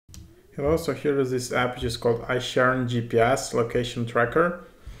Hello, so here is this app which is called iSharing GPS location tracker.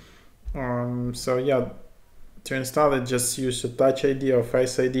 So yeah, to install it, just use a Touch ID or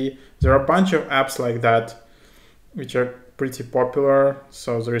Face ID. There are a bunch of apps like that which are pretty popular.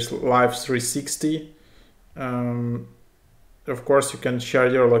 So there is Live 360. Of course, you can share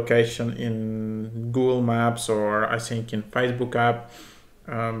your location in Google Maps or I think in Facebook app.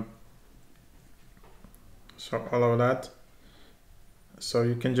 So all of that. So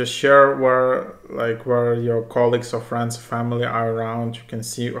you can just share where your colleagues or friends, family are around. You can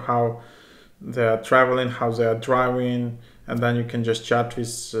see how they are traveling, how they are driving, and then you can just chat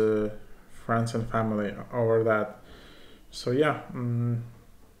with friends and family over that. So yeah,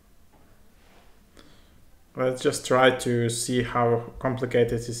 let's just try to see how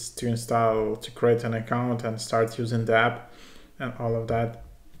complicated it is to install, to create an account and start using the app and all of that.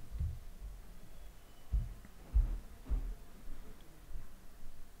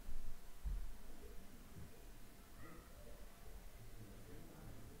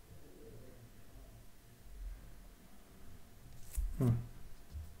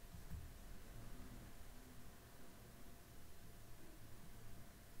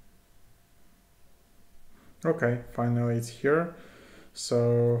 Okay, finally it's here.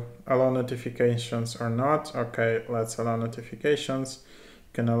 So allow notifications or not. Okay, let's allow notifications.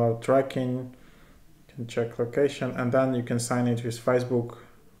 You can allow tracking, you can check location, and then you can sign it with Facebook,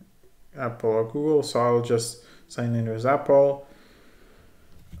 Apple or Google. So I'll just sign in with Apple.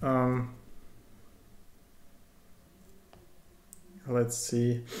 Let's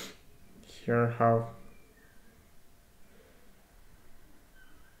see here how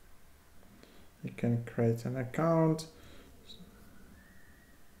you can create an account.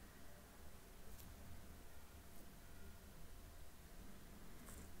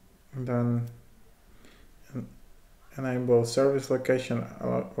 And then enable service location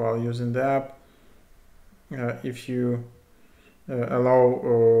while using the app. If you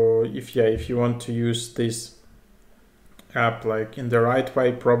if you want to use this app like in the right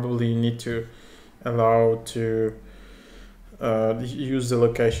way, probably you need to allow to use the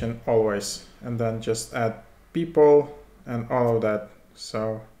location always, and then just add people and all of that.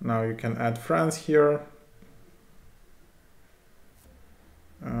 So now you can add friends here.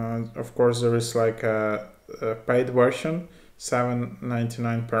 Of course, there is like a paid version,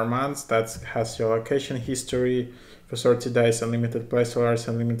 $7.99 per month. That has your location history for 30 days, unlimited place alerts,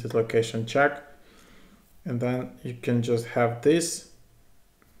 unlimited location check. And then you can just have this.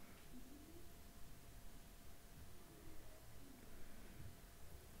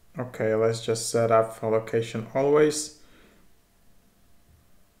 Okay, let's just set up for location always.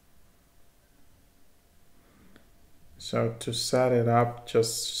 So to set it up,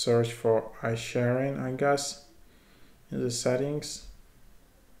 just search for iSharing, I guess, in the settings.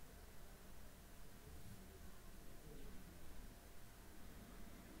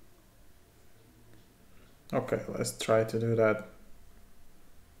 Okay, let's try to do that.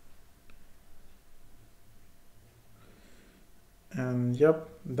 And yep,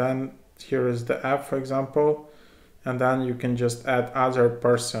 then here is the app, for example, and then you can just add other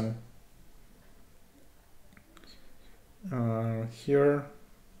person here.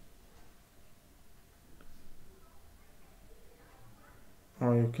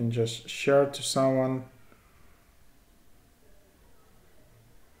 Or you can just share to someone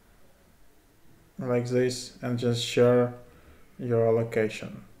like this and just share your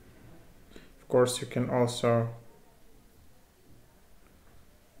location. Of course, you can also,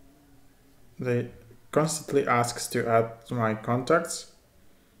 they constantly asks to add my contacts,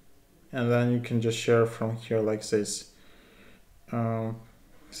 and then you can just share from here like this.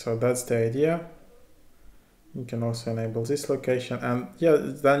 So that's the idea. You can also enable this location, and yeah,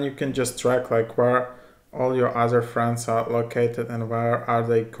 then you can just track like where all your other friends are located and where are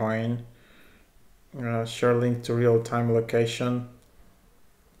they going. Share link to real-time location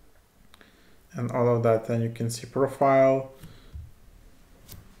and all of that. Then you can see profile,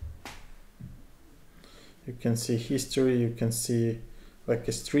 you can see history, you can see like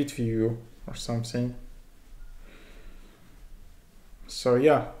a street view or something. So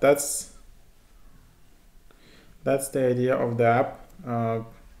yeah, that's the idea of the app.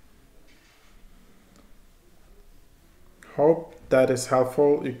 Hope that is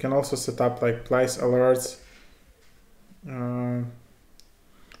helpful. You can also set up like place alerts, nearby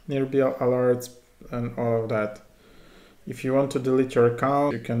alerts, and all of that. If you want to delete your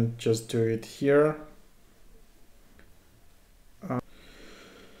account, you can just do it here.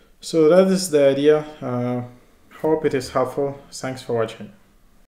 So that is the idea. Hope it is helpful. Thanks for watching.